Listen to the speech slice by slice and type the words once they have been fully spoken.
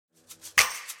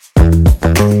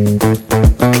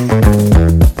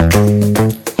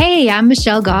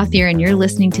Michelle Gauthier, and you're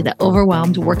listening to the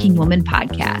Overwhelmed Working Woman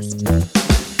podcast.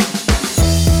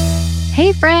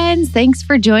 Hey friends, thanks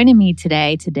for joining me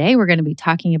today. Today we're going to be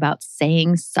talking about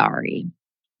saying sorry.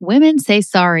 Women say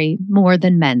sorry more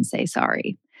than men say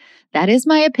sorry. That is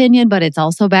my opinion, but it's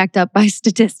also backed up by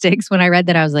statistics. When I read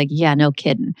that, I was like, yeah, no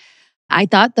kidding. I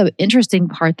thought the interesting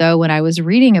part, though, when I was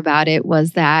reading about it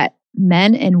was that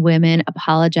men and women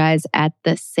apologize at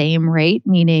the same rate,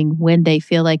 meaning when they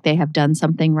feel like they have done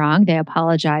something wrong, they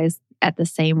apologize at the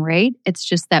same rate. It's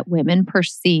just that women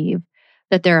perceive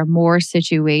that there are more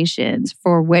situations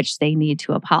for which they need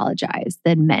to apologize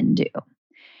than men do.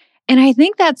 And I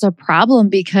think that's a problem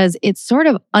because it sort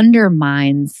of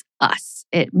undermines us.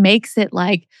 It makes it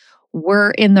like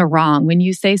we're in the wrong. When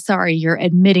you say sorry, you're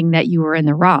admitting that you were in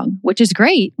the wrong, which is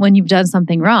great when you've done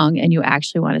something wrong and you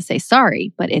actually want to say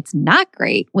sorry. But it's not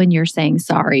great when you're saying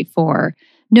sorry for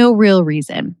no real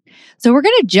reason. So we're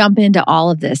going to jump into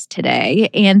all of this today.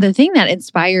 And the thing that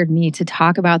inspired me to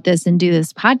talk about this and do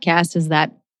this podcast is that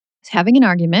I was having an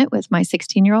argument with my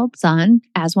 16-year-old son,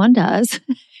 as one does,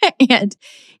 and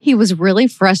he was really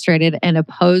frustrated and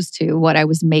opposed to what I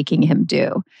was making him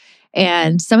do.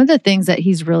 And some of the things that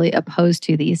he's really opposed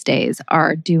to these days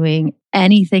are doing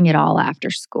anything at all after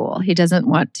school. He doesn't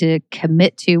want to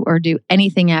commit to or do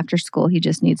anything after school. He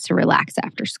just needs to relax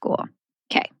after school.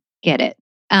 Okay, get it.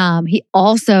 He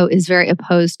also is very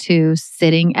opposed to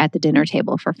sitting at the dinner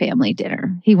table for family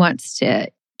dinner. He wants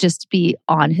to just be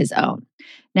on his own.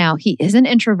 Now, he is an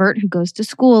introvert who goes to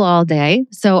school all day,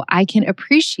 so I can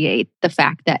appreciate the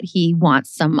fact that he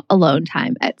wants some alone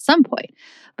time at some point.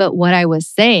 But what I was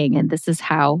saying, and this is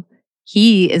how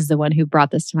he is the one who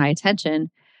brought this to my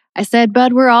attention, I said,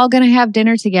 "Bud, we're all going to have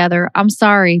dinner together. I'm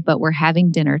sorry, but we're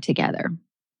having dinner together."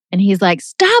 And he's like,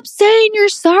 "Stop saying you're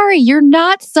sorry. You're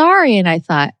not sorry." And I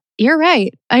thought, you're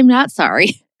right. I'm not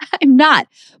sorry. I'm not.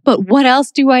 But what else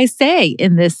do I say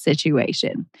in this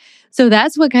situation? So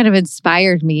that's what kind of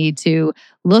inspired me to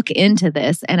look into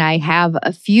this. And I have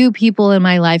a few people in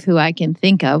my life who I can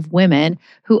think of, women,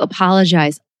 who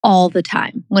apologize all the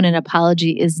time when an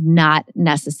apology is not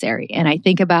necessary. And I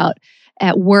think about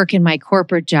at work in my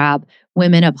corporate job,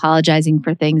 women apologizing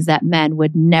for things that men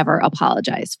would never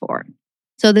apologize for.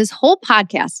 So this whole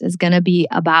podcast is going to be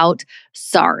about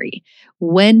sorry,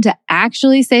 when to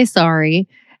actually say sorry,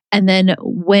 and then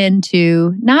when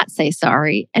to not say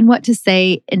sorry and what to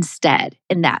say instead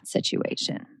in that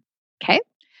situation. Okay?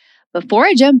 Before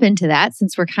I jump into that,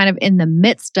 since we're kind of in the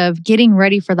midst of getting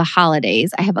ready for the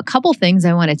holidays, I have a couple things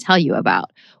I want to tell you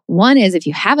about. One is if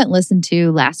you haven't listened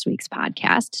to last week's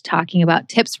podcast talking about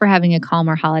tips for having a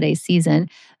calmer holiday season,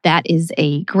 that is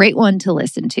a great one to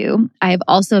listen to. I have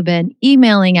also been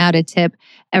emailing out a tip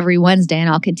every Wednesday, and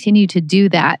I'll continue to do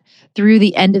that through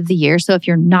the end of the year. So if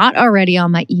you're not already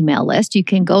on my email list, you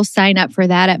can go sign up for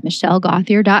that at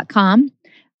michellegauthier.com.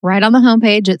 Right on the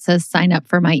homepage, it says sign up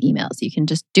for my emails. You can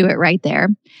just do it right there.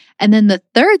 And then the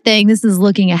third thing, this is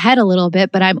looking ahead a little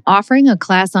bit, but I'm offering a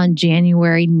class on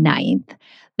January 9th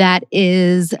that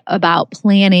is about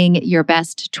planning your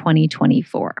best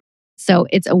 2024. So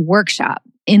it's a workshop.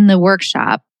 In the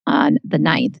workshop on the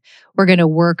 9th, we're going to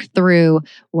work through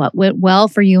what went well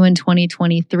for you in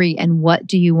 2023 and what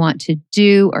do you want to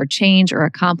do or change or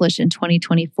accomplish in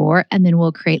 2024. And then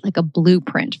we'll create like a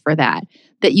blueprint for that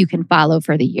you can follow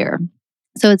for the year.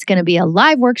 So it's going to be a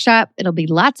live workshop. It'll be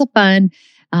lots of fun.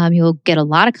 You'll get a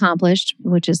lot accomplished,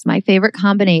 which is my favorite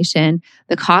combination.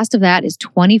 The cost of that is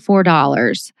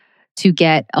 $24 to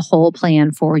get a whole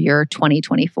plan for your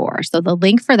 2024. So the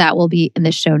link for that will be in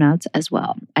the show notes as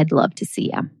well. I'd love to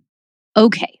see you.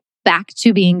 Okay, back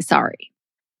to being sorry.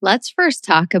 Let's first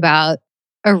talk about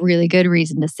a really good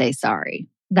reason to say sorry.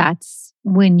 That's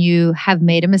when you have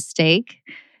made a mistake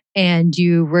and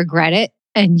you regret it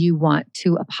and you want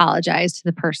to apologize to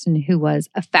the person who was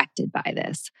affected by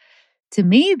this. To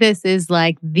me, this is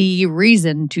like the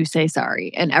reason to say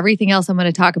sorry. And everything else I'm going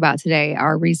to talk about today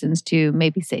are reasons to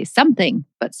maybe say something,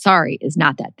 but sorry is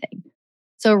not that thing.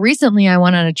 So recently I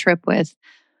went on a trip with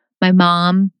my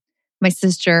mom, my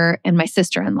sister, and my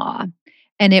sister-in-law.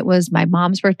 And it was my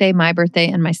mom's birthday, my birthday,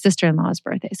 and my sister-in-law's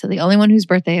birthday. So the only one whose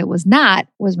birthday it was not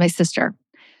was my sister.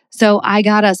 So I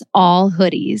got us all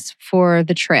hoodies for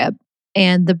the trip.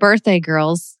 And the birthday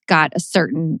girls got a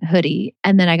certain hoodie.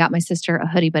 And then I got my sister a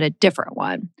hoodie, but a different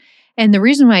one. And the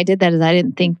reason why I did that is I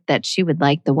didn't think that she would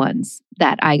like the ones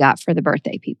that I got for the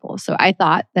birthday people. So I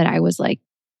thought that I was like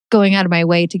going out of my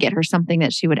way to get her something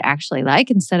that she would actually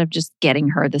like instead of just getting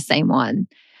her the same one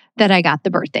that I got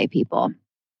the birthday people.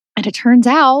 And it turns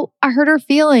out I hurt her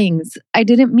feelings. I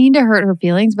didn't mean to hurt her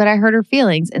feelings, but I hurt her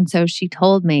feelings. And so she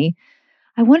told me,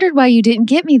 I wondered why you didn't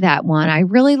get me that one. I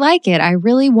really like it. I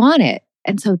really want it.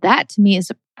 And so that to me is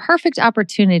a perfect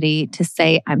opportunity to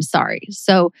say, I'm sorry.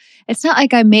 So it's not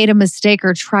like I made a mistake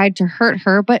or tried to hurt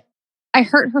her, but I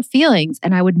hurt her feelings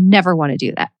and I would never want to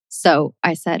do that. So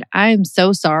I said, I'm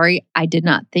so sorry. I did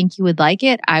not think you would like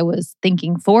it. I was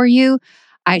thinking for you.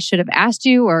 I should have asked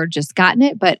you or just gotten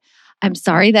it, but I'm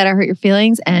sorry that I hurt your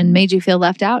feelings and made you feel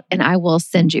left out, and I will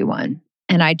send you one.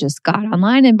 And I just got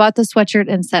online and bought the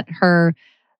sweatshirt and sent her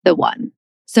the one.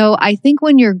 So I think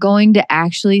when you're going to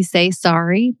actually say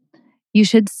sorry, you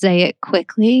should say it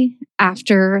quickly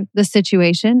after the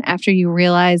situation, after you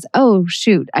realize, oh,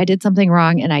 shoot, I did something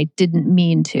wrong and I didn't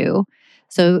mean to.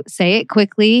 So say it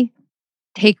quickly,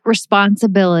 take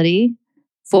responsibility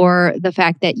for the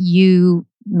fact that you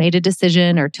made a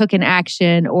decision or took an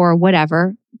action or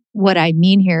whatever. What I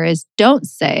mean here is don't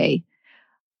say,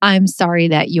 I'm sorry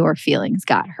that your feelings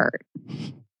got hurt.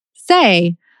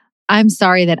 Say, I'm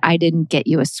sorry that I didn't get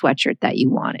you a sweatshirt that you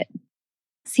wanted.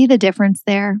 See the difference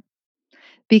there?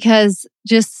 Because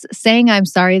just saying I'm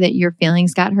sorry that your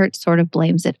feelings got hurt sort of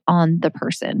blames it on the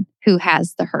person who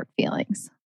has the hurt feelings.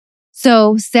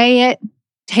 So say it,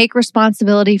 take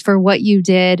responsibility for what you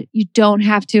did. You don't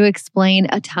have to explain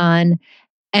a ton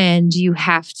and you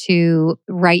have to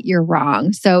right your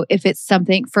wrong. So if it's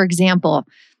something, for example,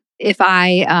 if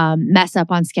I mess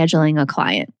up on scheduling a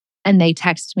client, and they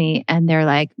text me and they're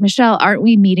like, Michelle, aren't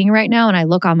we meeting right now? And I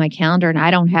look on my calendar and I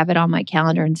don't have it on my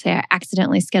calendar and say I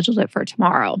accidentally scheduled it for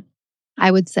tomorrow. I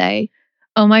would say,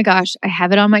 oh my gosh, I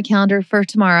have it on my calendar for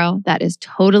tomorrow. That is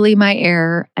totally my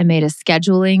error. I made a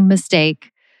scheduling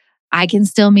mistake. I can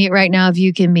still meet right now if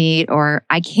you can meet, or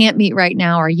I can't meet right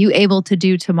now. Are you able to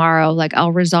do tomorrow? Like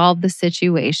I'll resolve the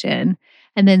situation.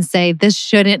 And then say, this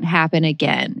shouldn't happen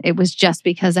again. It was just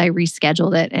because I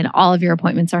rescheduled it and all of your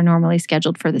appointments are normally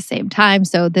scheduled for the same time.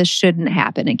 So this shouldn't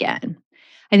happen again.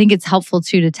 I think it's helpful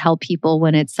too to tell people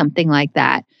when it's something like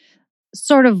that,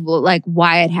 sort of like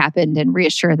why it happened and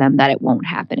reassure them that it won't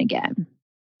happen again.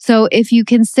 So if you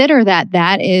consider that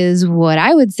that is what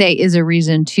I would say is a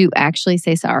reason to actually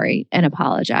say sorry and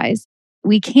apologize,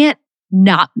 we can't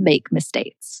not make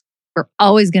mistakes. We're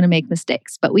always going to make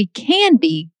mistakes, but we can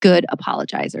be good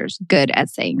apologizers, good at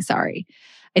saying sorry.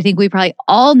 I think we probably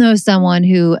all know someone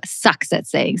who sucks at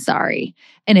saying sorry.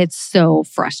 And it's so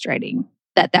frustrating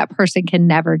that that person can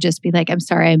never just be like, I'm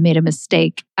sorry, I made a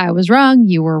mistake. I was wrong.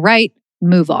 You were right.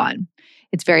 Move on.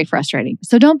 It's very frustrating.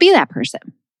 So don't be that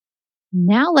person.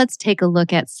 Now let's take a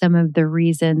look at some of the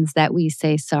reasons that we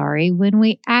say sorry when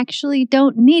we actually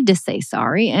don't need to say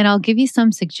sorry. And I'll give you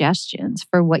some suggestions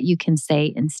for what you can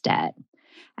say instead.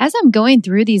 As I'm going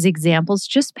through these examples,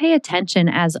 just pay attention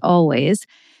as always,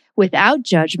 without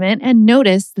judgment, and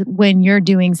notice when you're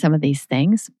doing some of these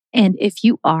things. And if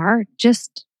you are,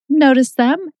 just notice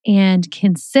them and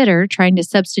consider trying to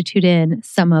substitute in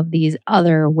some of these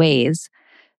other ways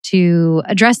to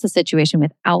address the situation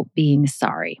without being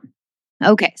sorry.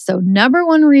 Okay, so number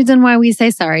one reason why we say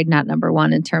sorry, not number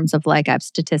one in terms of like I've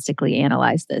statistically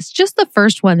analyzed this, just the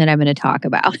first one that I'm going to talk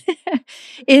about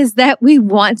is that we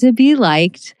want to be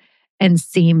liked and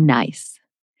seem nice.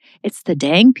 It's the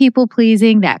dang people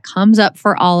pleasing that comes up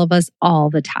for all of us all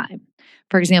the time.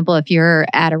 For example, if you're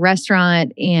at a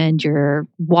restaurant and your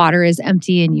water is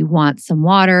empty and you want some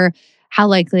water, how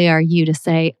likely are you to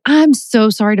say, I'm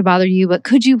so sorry to bother you, but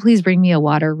could you please bring me a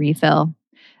water refill?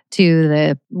 To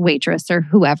the waitress or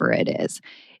whoever it is.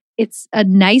 It's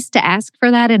nice to ask for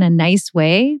that in a nice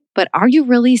way, but are you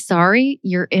really sorry?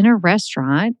 You're in a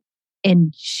restaurant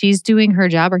and she's doing her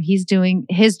job or he's doing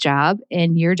his job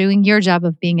and you're doing your job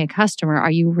of being a customer. Are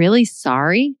you really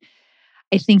sorry?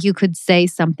 I think you could say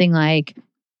something like,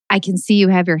 I can see you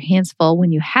have your hands full.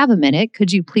 When you have a minute,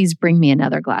 could you please bring me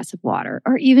another glass of water?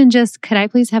 Or even just, could I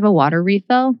please have a water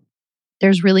refill?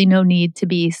 There's really no need to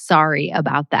be sorry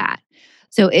about that.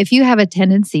 So if you have a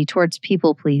tendency towards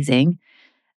people pleasing,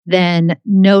 then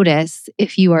notice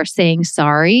if you are saying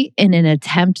sorry in an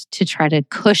attempt to try to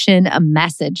cushion a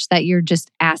message that you're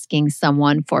just asking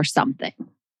someone for something.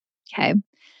 Okay.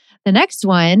 The next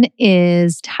one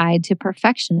is tied to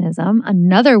perfectionism.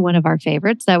 Another one of our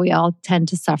favorites that we all tend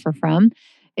to suffer from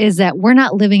is that we're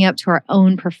not living up to our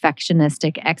own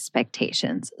perfectionistic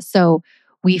expectations. So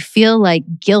we feel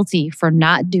like guilty for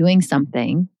not doing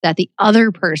something that the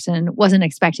other person wasn't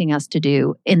expecting us to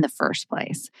do in the first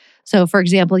place. So, for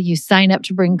example, you sign up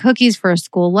to bring cookies for a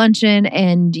school luncheon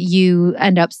and you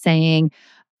end up saying,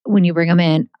 when you bring them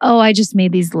in, oh, I just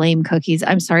made these lame cookies.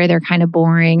 I'm sorry, they're kind of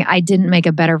boring. I didn't make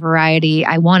a better variety.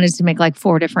 I wanted to make like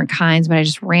 4 different kinds, but I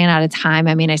just ran out of time.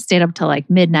 I mean, I stayed up till like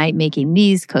midnight making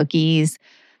these cookies.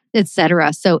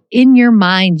 etc. So in your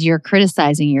mind, you're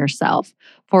criticizing yourself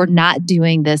for not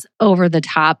doing this over the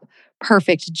top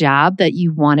perfect job that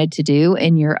you wanted to do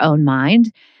in your own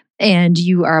mind. And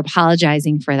you are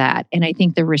apologizing for that. And I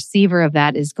think the receiver of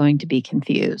that is going to be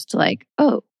confused. Like,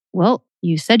 oh, well,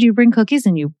 you said you bring cookies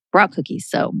and you brought cookies.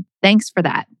 So thanks for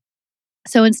that.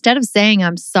 So instead of saying,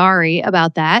 I'm sorry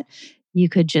about that, you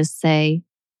could just say,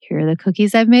 here are the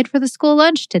cookies I've made for the school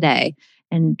lunch today,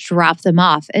 and drop them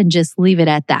off and just leave it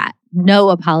at that. No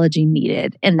apology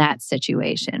needed in that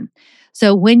situation.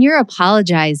 So when you're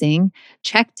apologizing,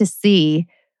 check to see,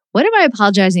 what am I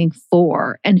apologizing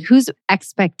for and whose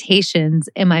expectations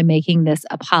am I making this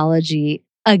apology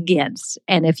against?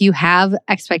 And if you have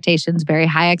expectations, very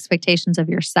high expectations of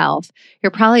yourself,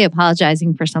 you're probably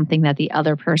apologizing for something that the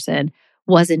other person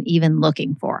wasn't even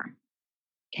looking for.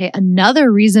 Okay,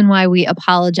 another reason why we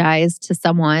apologize to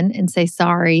someone and say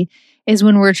sorry is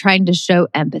when we're trying to show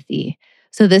empathy.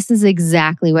 So this is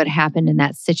exactly what happened in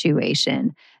that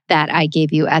situation that I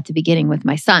gave you at the beginning with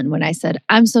my son when I said,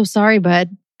 I'm so sorry,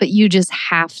 bud, but you just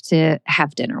have to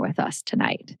have dinner with us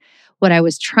tonight. What I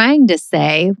was trying to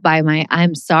say by my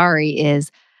I'm sorry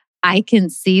is, I can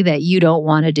see that you don't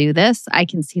want to do this. I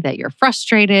can see that you're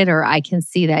frustrated, or I can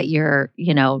see that you're,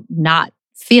 not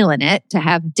feeling it to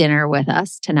have dinner with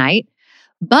us tonight,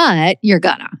 but you're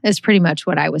gonna, is pretty much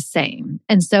what I was saying.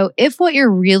 And so if what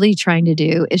you're really trying to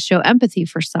do is show empathy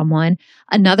for someone,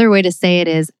 another way to say it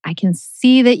is, I can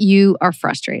see that you are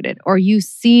frustrated, or you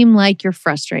seem like you're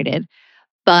frustrated,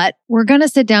 but we're gonna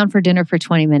sit down for dinner for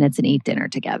 20 minutes and eat dinner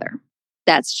together.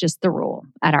 That's just the rule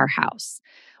at our house.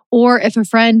 Or if a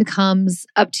friend comes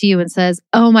up to you and says,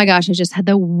 oh my gosh, I just had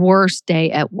the worst day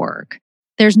at work.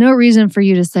 There's no reason for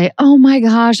you to say, oh my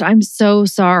gosh, I'm so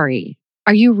sorry.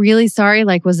 Are you really sorry?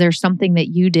 Like, was there something that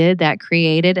you did that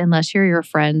created, unless you're your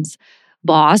friend's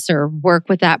boss or work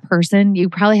with that person, you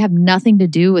probably have nothing to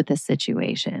do with the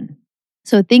situation.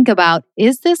 So think about,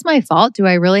 is this my fault? Do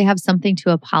I really have something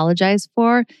to apologize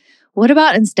for? What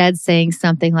about instead saying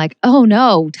something like, oh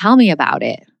no, tell me about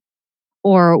it?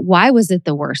 Or why was it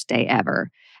the worst day ever?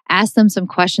 Ask them some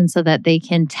questions so that they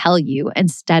can tell you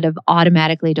instead of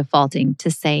automatically defaulting to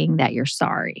saying that you're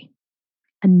sorry.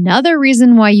 Another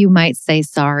reason why you might say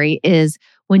sorry is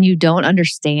when you don't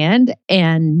understand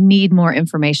and need more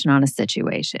information on a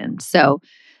situation. So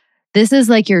this is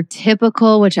like your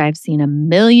typical, which I've seen a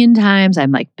million times.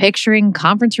 I'm like picturing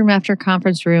conference room after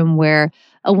conference room where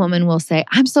a woman will say,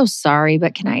 I'm so sorry,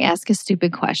 but can I ask a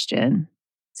stupid question?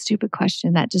 Stupid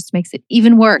question. That just makes it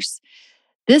even worse.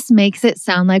 This makes it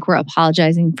sound like we're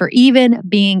apologizing for even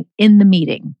being in the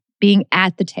meeting, being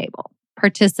at the table,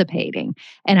 participating.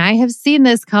 And I have seen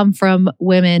this come from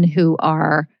women who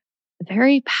are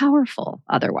very powerful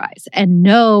otherwise and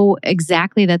know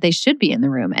exactly that they should be in the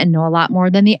room and know a lot more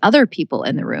than the other people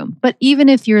in the room. But even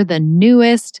if you're the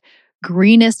newest,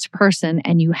 greenest person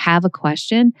and you have a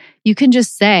question, you can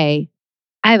just say,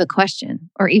 I have a question,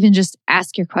 or even just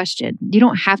ask your question. You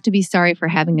don't have to be sorry for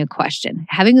having a question.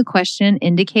 Having a question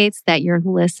indicates that you're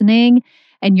listening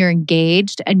and you're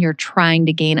engaged and you're trying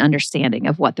to gain understanding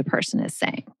of what the person is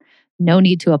saying. No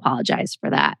need to apologize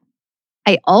for that.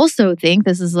 I also think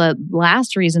this is the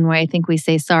last reason why I think we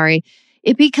say sorry.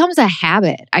 It becomes a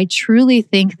habit. I truly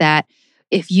think that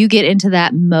if you get into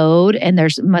that mode and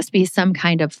must be some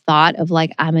kind of thought of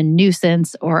like, I'm a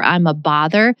nuisance or I'm a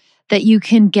bother, that you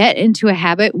can get into a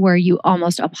habit where you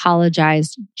almost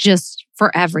apologize just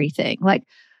for everything. Like,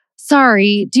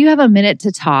 sorry, do you have a minute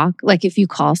to talk? Like if you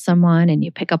call someone and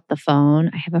you pick up the phone.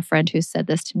 I have a friend who said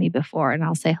this to me before, and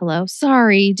I'll say, hello,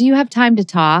 sorry, do you have time to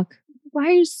talk? Why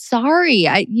are you sorry?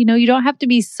 You don't have to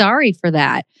be sorry for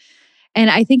that. And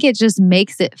I think it just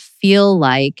makes it feel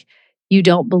like you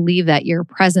don't believe that your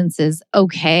presence is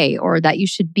okay, or that you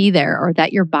should be there, or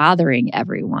that you're bothering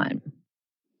everyone.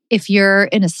 If you're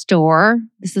in a store,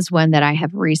 this is one that I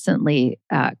have recently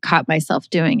caught myself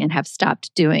doing and have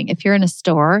stopped doing. If you're in a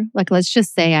store, like let's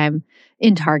just say I'm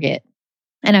in Target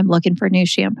and I'm looking for new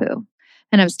shampoo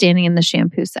and I'm standing in the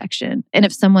shampoo section. And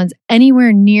if someone's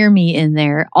anywhere near me in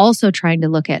there also trying to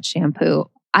look at shampoo,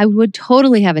 I would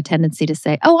totally have a tendency to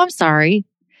say, oh, I'm sorry.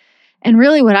 And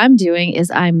really what I'm doing is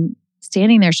I'm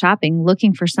standing there shopping,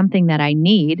 looking for something that I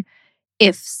need.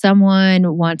 If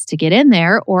someone wants to get in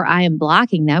there or I am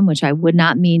blocking them, which I would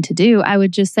not mean to do, I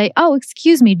would just say, oh,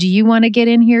 excuse me, do you want to get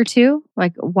in here too?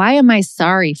 Like, why am I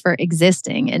sorry for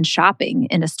existing and shopping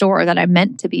in a store that I'm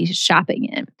meant to be shopping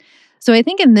in? So I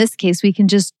think in this case, we can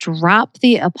just drop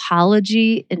the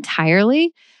apology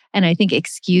entirely. And I think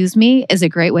excuse me is a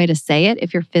great way to say it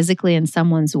if you're physically in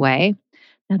someone's way.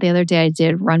 Now, the other day I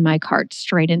did run my cart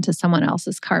straight into someone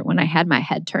else's cart when I had my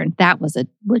head turned. That was a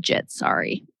legit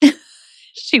sorry.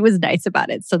 She was nice about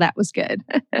it, so that was good.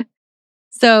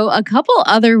 So a couple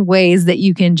other ways that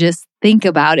you can just think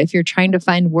about if you're trying to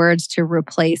find words to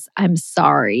replace I'm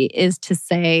sorry is to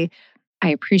say,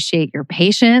 I appreciate your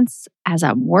patience as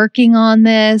I'm working on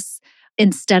this.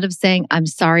 Instead of saying, I'm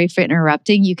sorry for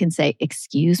interrupting, you can say,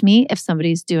 excuse me, if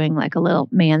somebody's doing like a little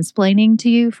mansplaining to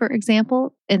you, for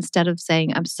example. Instead of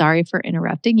saying, I'm sorry for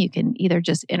interrupting, you can either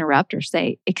just interrupt or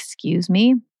say, excuse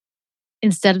me.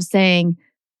 Instead of saying,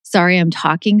 sorry, I'm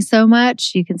talking so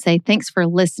much, you can say, thanks for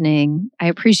listening. I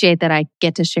appreciate that I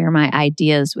get to share my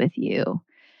ideas with you.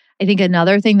 I think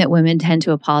another thing that women tend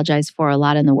to apologize for a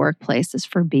lot in the workplace is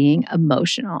for being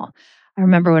emotional. I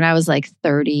remember when I was like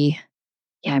 30,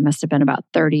 I must have been about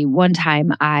 30. One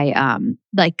time I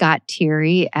got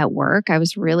teary at work. I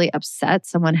was really upset.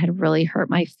 Someone had really hurt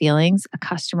my feelings. A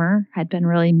customer had been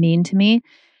really mean to me.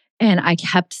 And I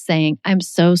kept saying, I'm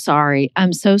so sorry.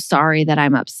 I'm so sorry that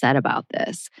I'm upset about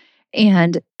this.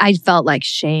 And I felt like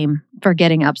shame for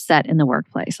getting upset in the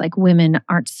workplace. Like women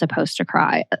aren't supposed to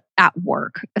cry at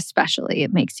work, especially.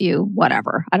 It makes you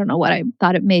whatever. I don't know what I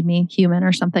thought it made me human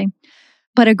or something.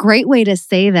 But a great way to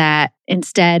say that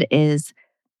instead is,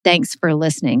 thanks for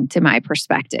listening to my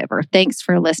perspective, or thanks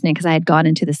for listening, because I had gone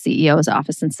into the CEO's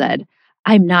office and said,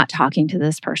 I'm not talking to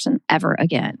this person ever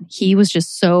again. He was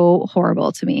just so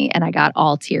horrible to me, and I got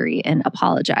all teary and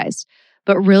apologized.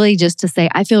 But really just to say,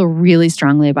 I feel really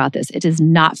strongly about this. It does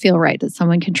not feel right that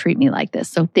someone can treat me like this.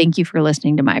 So thank you for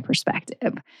listening to my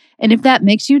perspective. And if that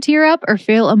makes you tear up or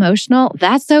feel emotional,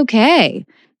 that's okay.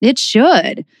 It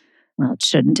should. Well, it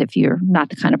shouldn't if you're not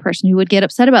the kind of person who would get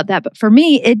upset about that. But for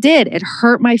me, it did. It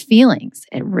hurt my feelings.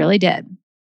 It really did.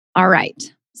 All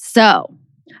right. So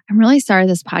I'm really sorry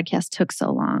this podcast took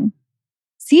so long.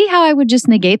 See how I would just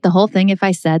negate the whole thing if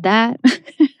I said that?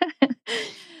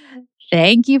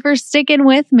 Thank you for sticking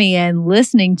with me and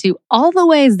listening to all the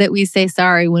ways that we say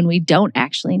sorry when we don't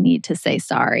actually need to say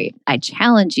sorry. I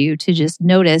challenge you to just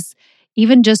notice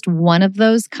even just one of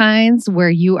those kinds where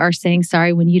you are saying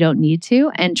sorry when you don't need to,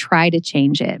 and try to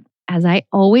change it. As I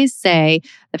always say,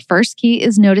 the first key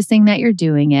is noticing that you're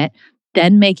doing it,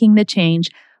 then making the change,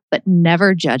 but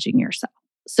never judging yourself.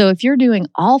 So if you're doing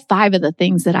all 5 of the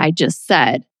things that I just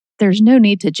said, there's no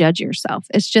need to judge yourself.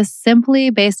 It's just simply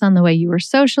based on the way you were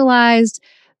socialized,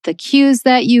 the cues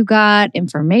that you got,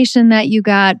 information that you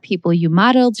got, people you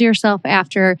modeled yourself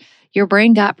after. Your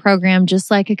brain got programmed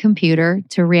just like a computer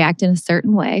to react in a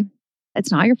certain way.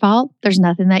 It's not your fault. There's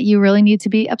nothing that you really need to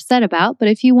be upset about. But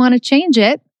if you want to change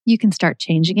it, you can start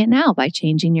changing it now by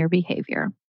changing your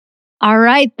behavior. All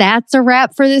right, that's a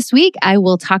wrap for this week. I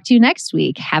will talk to you next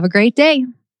week. Have a great day.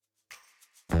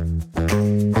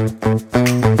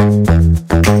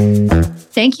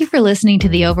 Thank you for listening to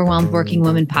the Overwhelmed Working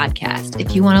Woman podcast.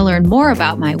 If you want to learn more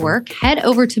about my work, head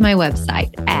over to my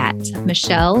website at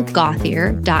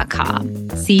michellegauthier.com.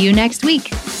 See you next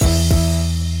week.